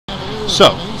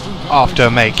So,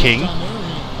 after making...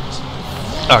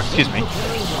 Oh, excuse me.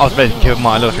 I was ready to give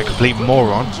mine look like a complete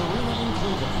moron.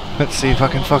 Let's see if I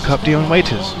can fuck up Dion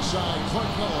Waiters.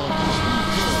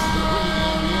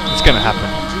 It's gonna happen.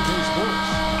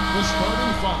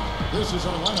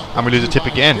 And we lose a tip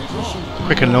again.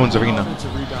 Quicken Loans Arena.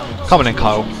 Come on in,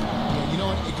 Kyle.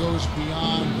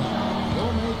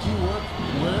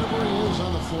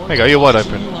 There you go, you're wide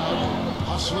open.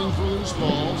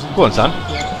 Go on, son.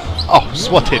 Oh,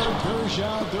 swatted.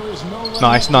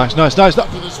 Nice, nice, nice, nice.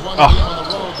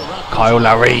 Oh, Kyle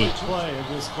Lowry.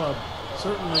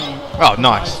 Oh,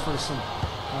 nice.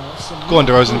 Go on,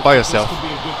 DeRozan, by yourself.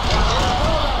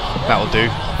 That'll do.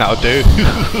 That'll do.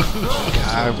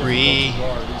 Kyrie.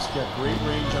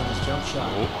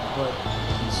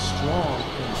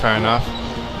 Fair enough.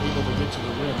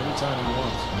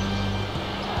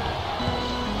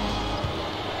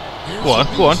 Go on,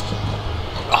 go on.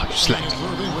 Oh, you slacked.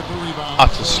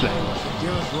 Utter slack.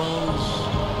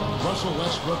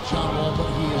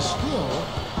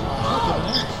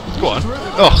 Go on.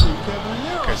 Oh.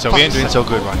 Okay, so we ain't doing so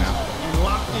good right now.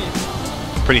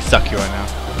 Pretty sucky right now.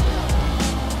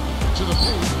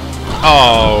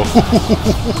 Oh.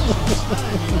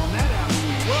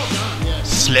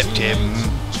 Slipped him.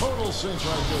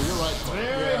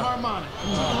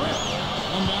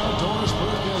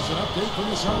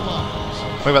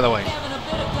 Move out the way.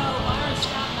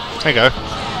 There you go.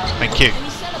 Thank you.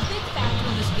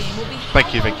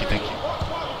 Thank you, thank you, thank you.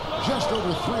 Just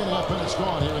over 3.5 minutes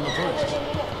gone here in the first.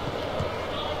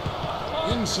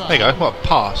 There you go. What a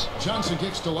pass. Johnson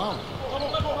kicks to Lowry.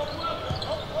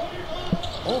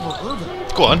 Over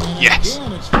Irving. Go on. Yes.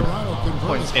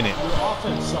 Points in it.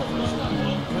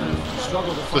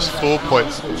 Plus 4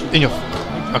 points in your.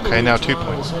 Okay, now 2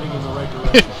 points.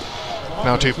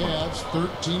 Now 2 points.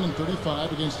 13 and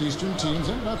 35 against Eastern teams.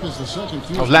 Ended up as the second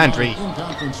fewest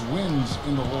in-conference wins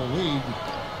in the whole league.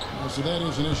 So that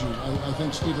is an issue. I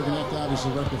think Steve are going to have to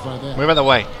obviously rectify that. Move out the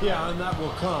way. Yeah, and that will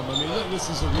come. I mean, this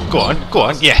is a go on, go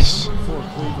on. Yes.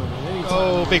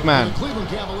 Oh, big man. The Cleveland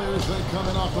Cavaliers, they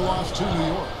coming off the loss to New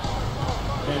York.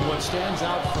 And what stands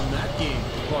out from that game,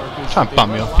 Clark, is try and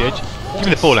bump me off the edge. Give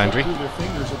me the ball, Andrew.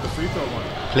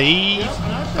 Please.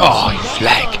 Oh, you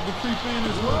flag.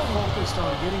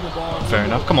 Fair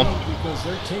enough. Come on. Because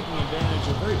they're taking advantage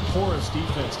of very porous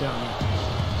defense down there.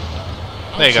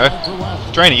 There you go.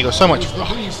 Drainer, you got so much. Oh,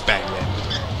 bang there.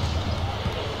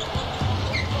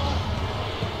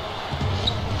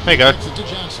 There you go.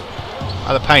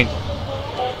 Out of the paint.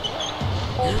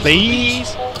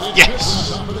 Please.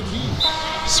 Yes.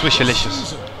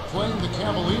 Swishalicious.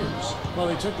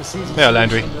 There,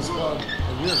 Landry.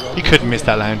 You couldn't miss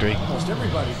that, Landry. Almost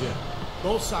everybody did.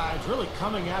 Both sides really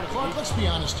coming at it. Clark, let's be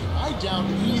honest here. I doubt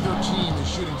either team is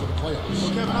shooting for the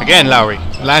playoffs. Again, Lowry.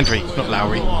 Landry, not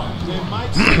Lowry.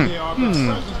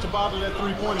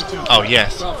 Oh,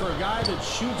 yes. Well, for a guy that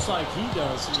shoots like he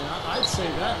does, I'd say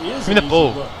that is. Give me the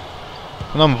ball.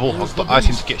 And I'm a ball hog, but I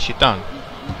seem to get shit done.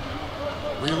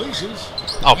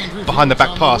 Oh, behind the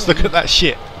back pass. Look at that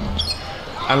shit.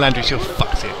 And Landry still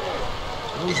fucks it.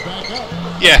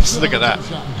 Yes, look at that.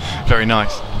 Very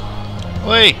nice.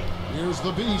 Oi. Here's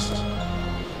the beast.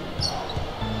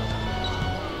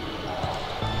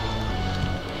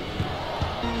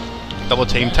 Double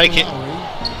team, take it.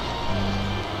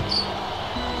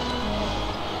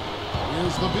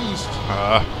 Here's the beast.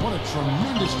 What a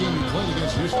tremendous game he played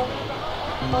against Houston.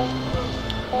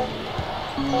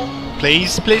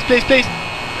 Please, please, please, please.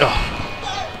 Oh.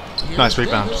 Nice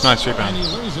rebound, nice rebound.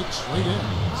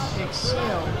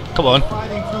 Come on.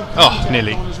 Oh,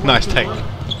 nearly. Nice take.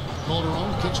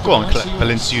 Go on,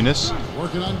 Valenciunas.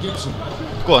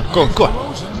 Go on, go on, go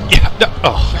on. Yeah, no.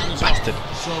 Oh, bastard.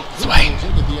 Swain.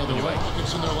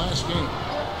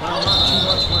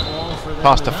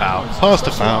 Pass the foul. Pass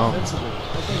the foul.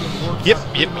 Yep,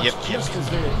 yep, yep, yep.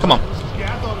 Come on.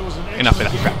 Enough of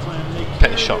that crap.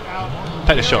 Take the shot.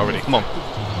 Take the shot already. Come on.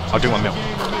 I'll do one mil.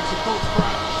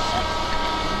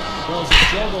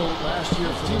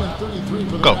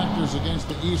 Go.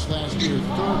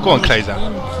 Go on, Clayzer.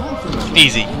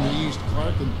 Easy.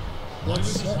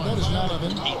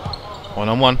 1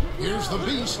 on 1.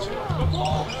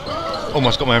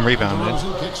 Almost got my own rebound then.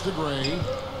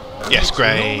 Yes,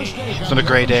 Gray. It's not a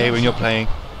Gray day when you're playing.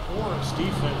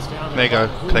 There you go,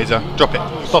 Clayzer. Drop it.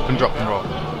 Stop and drop and roll.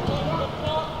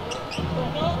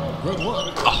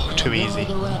 Oh, too easy.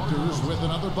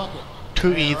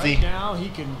 Too easy.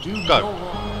 Go.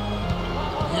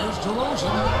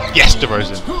 Yes,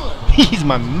 DeRozan. He's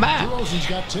my man.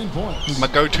 He's my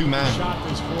go-to man.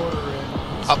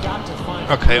 Up.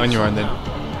 Okay, on your own then.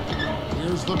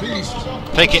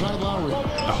 Take it.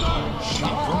 Oh.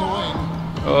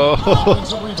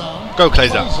 Oh, go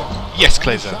Glazer. Yes,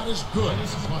 Glazer.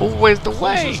 Always the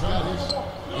way.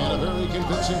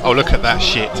 Oh, look at that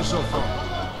shit.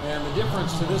 And the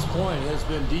difference to this point has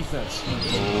been defense. So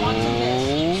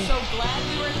glad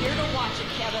you were here to watch it,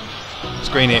 Kevin.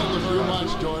 Screen it.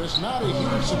 Not a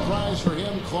huge surprise for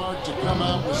him, Clark, to come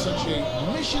out with such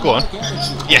a mission. Go on.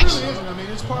 Yes. I mean,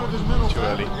 it's part of his mental. Too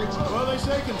early. Well, they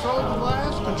say control the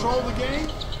glass, control the game.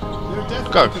 They're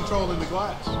definitely Go. controlling the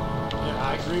glass. Yeah,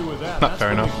 I agree with that. Not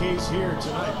fair enough. The case here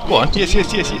tonight. Go on. Yes,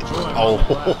 yes, yes, yes.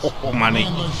 Oh, money.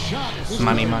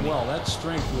 Money, money. Well, that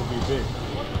strength will be big.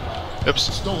 Oops.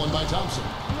 Stolen by Thompson.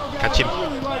 Catch him. I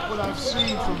really like what I've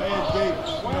seen from Ed Davis.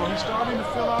 He's starting to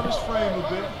fill out his frame a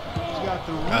bit. He's got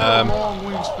the real long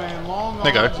wingspan, long arms.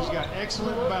 There you go. He's got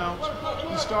excellent bounce.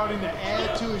 He's starting to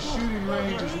add to his shooting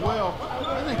range as well.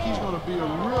 I think he's going to be a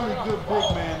really good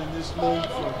big man in this league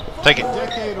for Take it. a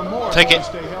decade or more. Take it.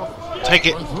 Stay healthy. Take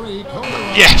it.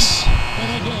 Yes.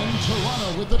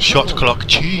 Shot clock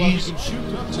cheese.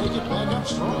 Take it back up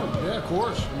strong. Yeah, of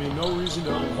course. I mean, no reason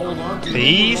to hold on to it.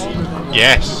 Please.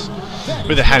 Yes.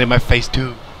 With a hand in my face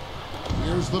too.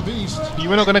 Here's the beast. You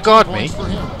were not going to guard me. For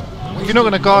him. If you're not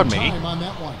going to guard me, Time on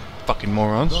that one. fucking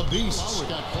morons. The beast.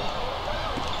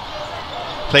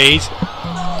 Please.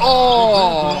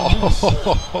 Oh.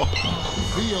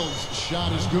 Fields'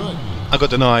 shot is good. I got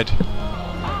denied.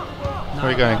 Where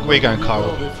are you going? Where are you going,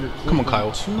 Kyle? Come on,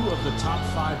 Kyle. 2 of the top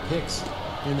 5 picks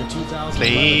in the 2011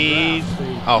 Please. draft.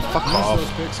 They Oh, fuck used off.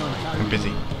 those picks on I'm Kyrie.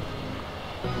 busy.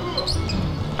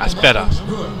 That's better.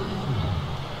 Good.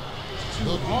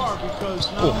 It's hard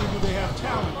because not only do they have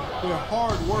talent, they're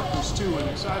hard workers too, and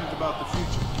excited about the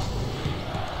future.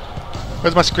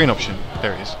 Where's my screen option?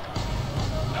 There it is.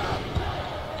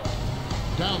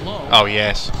 Down low. Oh,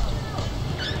 yes.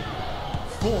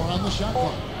 4 on the shot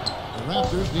clock. The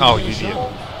Raptors need Oh, to you get a idiot.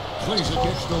 shot. Glazer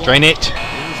gets the Drain line. it.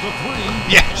 Here's the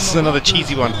 3. Yes, another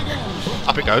cheesy one.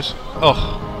 Up it goes.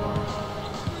 Oh.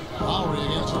 Lowry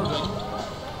against Irving.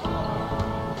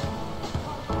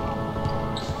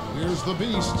 Here's the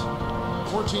beast.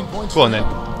 14 points. Go on for then,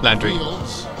 him. Landry.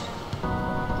 Fields.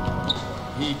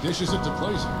 He dishes it to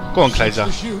Glazer. Go on, Shoots Glazer.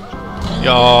 the shoot. And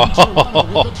Yo.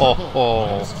 Toronto with the triple.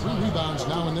 Has 3 rebounds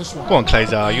now in this one. Go on,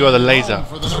 Glazer. You are the laser.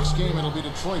 For the next game, it'll be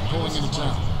Detroit pulling into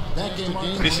town. That game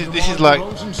This is like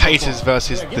Pacers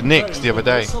versus the Knicks the other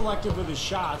day. Selective with his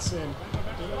shots, and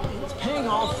it's paying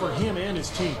off for him and his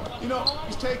team.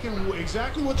 He's taking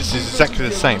exactly what This the is defense exactly the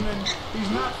given same. him, and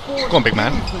he's not forced Go on, big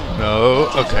man. anything. No.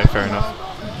 Okay, fair enough.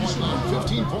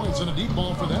 15 points and a deep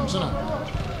ball for them tonight.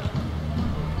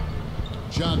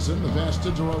 Johnson, the pass to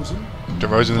DeRozan.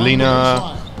 DeRozan,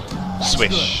 Lena,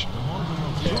 swish.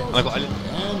 And I got.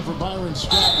 And for Byron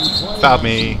Scott, who played Fouled on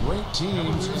me. some great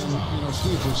teams and,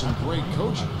 Steve, with some great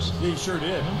coaches. He sure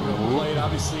did. Played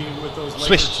obviously with those Lakers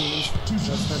Swish. teams.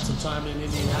 Just spent some time in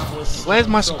Indianapolis. Where's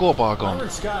my So, scoreboard gone? Byron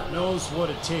Scott knows what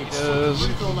it takes. Yes.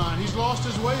 Free throw line. He's lost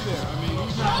his way there. I mean,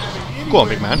 he's not having anywhere Go on,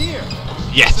 big man. near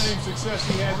the Yes. same success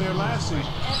he had there last season.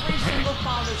 Every single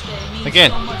Father's Day means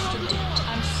Again. so much to me.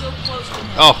 I'm so close to him.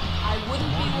 Oh. I wouldn't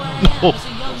be where I am No. as a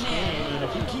young man. And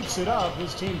if he keeps it up,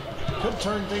 his team could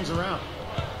turn things around.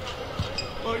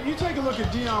 Well, you take a look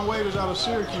at Deion Waiters out of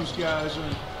Syracuse, guys,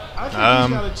 and I think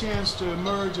he's got a chance to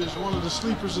emerge as one of the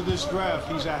sleepers of this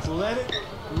draft. He's athletic,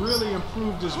 really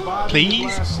improved his body Please?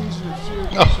 last season in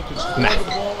Syracuse. Oh, He can score nah. the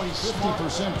ball. He's smart.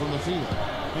 50% from the field.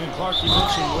 And Clark, you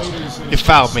mentioned Waiters and You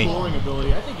fouled me. scoring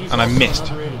ability. I think he's And I also missed. an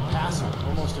underrated passer.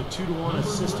 Almost a 2-to-1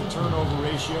 assist to turnover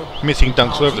ratio. Missing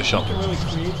dunks all over the He shop. can really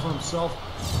create for himself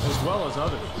as well as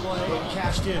others. Play and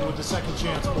cashed in with the second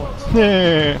chance points.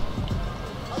 Yeah.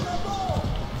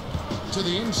 To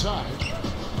the inside.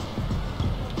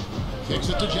 Kicks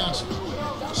it to Johnson.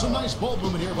 Some nice ball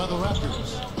movement here by the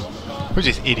Raptors. Who's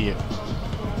this idiot?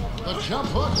 The jump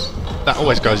hook. That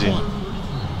always goes in.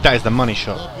 That is the money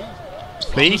shot.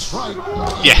 Please? Strike.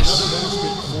 Yes.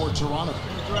 Another basket for Toronto.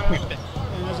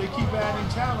 And as they keep adding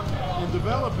talent and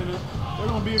developing it, they're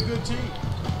going to be a good team.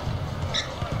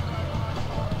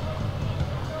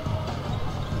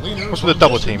 What's with the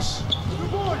double team?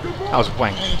 Good boy, good boy. That was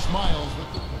wank. And it's Miles.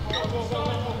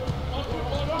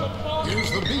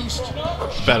 Here's the beast.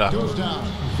 Better. Goes down.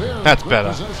 Very That's good better.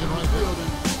 possession right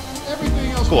there.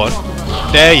 Everything else Go we on. talk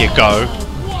about. There you go.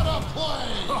 What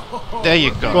a play. There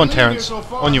you go. Go on, Terrence.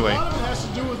 On your way. A lot of it has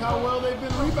to do with how well they've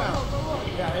been rebounding.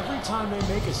 Yeah, every time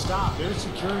they make a stop, they're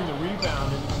securing the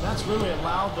rebound, and that's really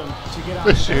allowed them to get out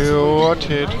defensively.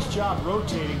 Sorted. Nice job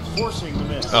rotating, forcing the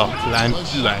miss. Oh, Landry.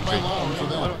 For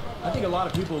them. I think a lot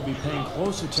of people will be paying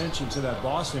close attention to that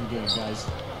Boston game, guys.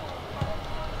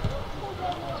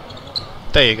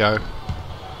 There you go.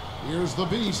 Here's the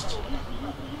beast.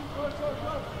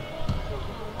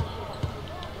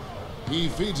 He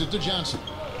feeds it to Johnson.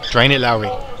 Drain it, Lowry.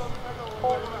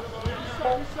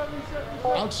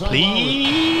 Outside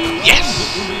Please.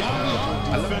 Yes.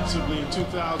 Defensively in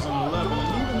 2011,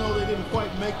 and even though they didn't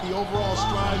quite make the overall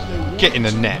strides they wanted, Get in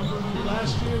the net.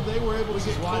 last year they were able to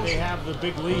get Why they have the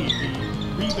big lead. The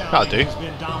rebounding That'll do. has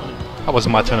been dominant. That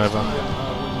wasn't my turnover.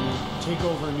 Take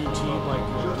over a new team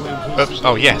like Oops.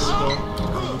 Oh, yes.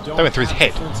 That went through his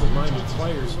head. Defensive-minded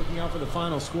players looking out for the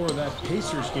final score of that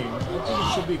Pacers game. I think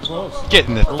it should be close. Get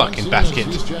in the fucking basket.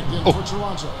 He's checked in Oh. for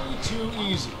Toronto. Too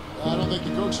easy. I don't think the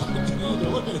coach liked it either.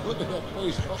 Look at that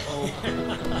face. Uh-oh.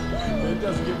 It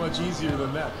doesn't get much easier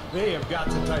than that. They have got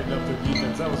to tighten up their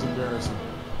defense. That was embarrassing.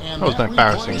 And That was that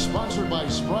embarrassing. replay is sponsored by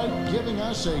Sprite, giving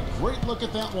us a great look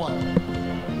at that one.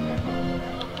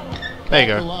 There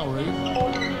you To go. Lowry.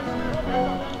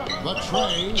 The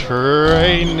tray.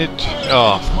 Train it.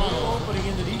 Oh, Opening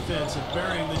in the defense and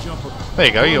burying the jumper. there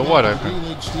you go. You're wide open.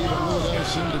 D-League, Steve, it really does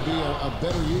seem to be a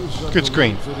better use of Good the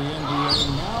screen. league for the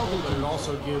NBA. Now But it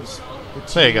also gives the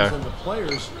teams There you go. and the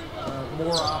players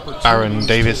more opportunities Baron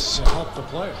Davis. to help the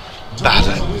player. That's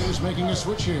the it. league is making a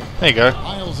switch here. There you go.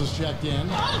 Miles is checked in.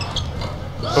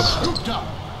 Scooped up.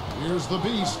 Here's the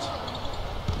beast.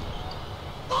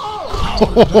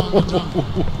 Powered down the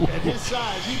dunk. at his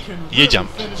size, he can You really jump.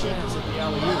 finish it at the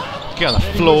alley-oop. Get on the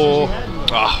floor.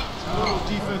 Ah. A little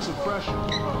defensive pressure.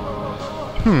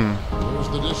 Here's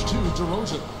the dish to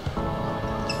DeRozan.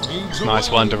 Fades Nice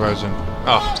away. one, DeRozan.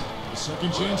 Oh,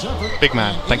 Second chance effort. big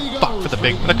man. And Thank he fuck goes for the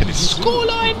big. from Look at this 52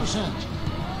 scoreline. 50%.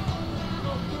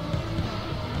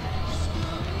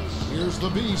 Here's the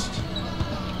beast.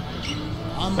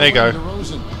 On the There you way, go.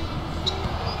 DeRozan.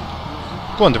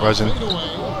 Go on, DeRozan. Fade away.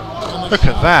 And the Look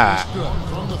at shot that. is good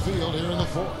from the field here in the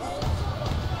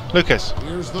fourth. Lucas.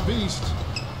 Here's the beast.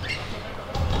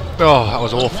 Oh, that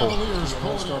was awful. Cavaliers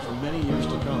pull it Star off. for many years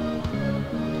to come.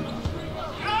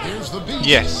 Here's the beast.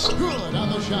 Yes. Good on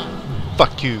the shot.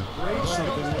 Fuck you. Great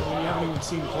something when you haven't even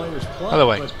seen players play. Other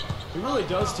way. But it really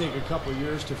does take a couple of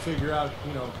years to figure out,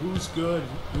 you know, who's good,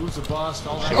 who's a bust,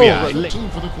 all that. Oh, yeah. 15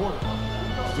 for the quarter.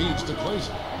 Feeds to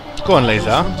Glazer. Go on,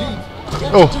 Laser. From deep.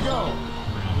 Gets Oh. it to go.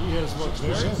 He has looked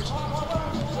very 6%.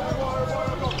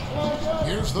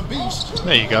 Here's the beast.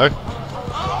 There you go. The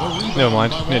rebound Never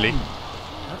mind. by Nearly. Walton.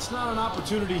 That's not an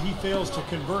opportunity he fails to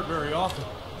convert very often.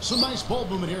 Some nice ball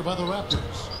movement here by the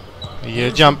Raptors. You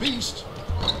Here's jumped, the beast.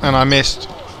 and I missed.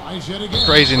 Tries yet again.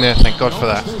 Grazing there. Thank God for No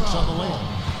that. mistakes on the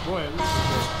layup. Boy, at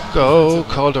least Go, He is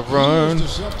Calderon.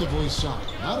 deceptively solid.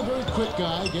 Not a very quick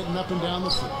guy getting up and down the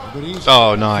floor, but he's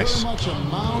Oh, nice. very much a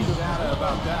mound of data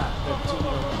about that you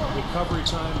know, recovery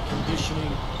time,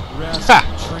 conditioning, rest, Ha!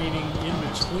 training in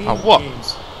between Oh, what?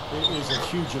 games is of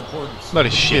huge importance. Bloody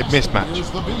shit mismatch. Here's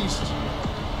the beast.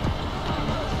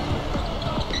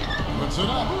 Puts it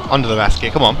up. Under the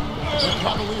basket. Come on. The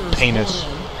Cavaliers Penis.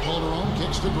 pull it in. Calderon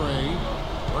kicks to Gray.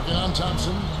 Working on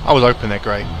Thompson. I was open there,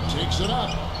 Gray. Takes it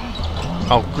up.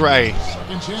 Oh, Gray.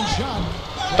 Second chance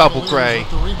shot. Double Cavaliers Gray. with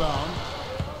the rebound.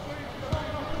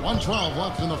 1:12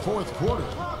 left in the fourth quarter.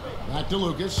 Back to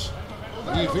Lucas.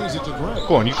 He feeds it to Gray.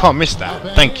 Go on, you can't miss that.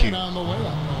 Thank you. On the way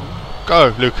up.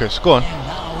 Go, Lucas. Go on. And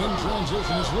now in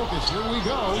transition is Lucas. Here we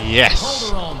go. Yes.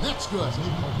 Calderon. That's good.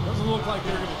 Doesn't look like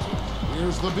they're going to.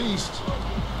 Here's the beast.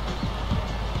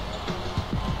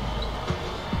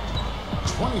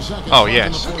 20 seconds Oh, left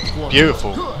yes. in the fourth quarter.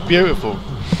 Beautiful. Good. Beautiful. The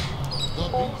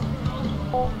beast.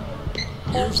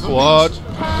 Here's the Squad. beast.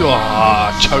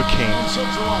 Ah, choking. And so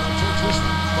Toronto takes this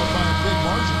one, but by a big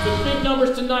margin. The big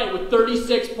numbers tonight with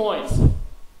 36 points.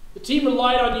 The team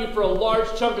relied on you for a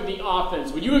large chunk of the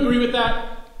offense. Would you agree with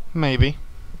that? Maybe.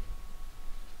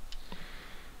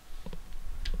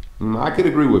 I could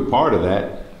agree with part of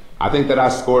that. I think that I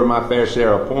scored my fair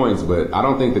share of points, but I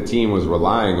don't think the team was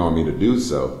relying on me to do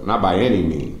so. Not by any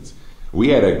means. We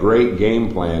had a great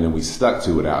game plan and we stuck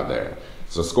to it out there.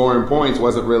 So scoring points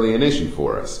wasn't really an issue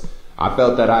for us. I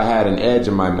felt that I had an edge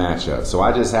in my matchup, so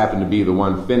I just happened to be the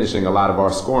one finishing a lot of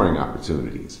our scoring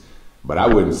opportunities. But I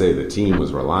wouldn't say the team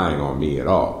was relying on me at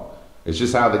all. It's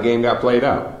just how the game got played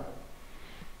out.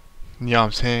 You know what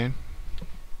I'm saying?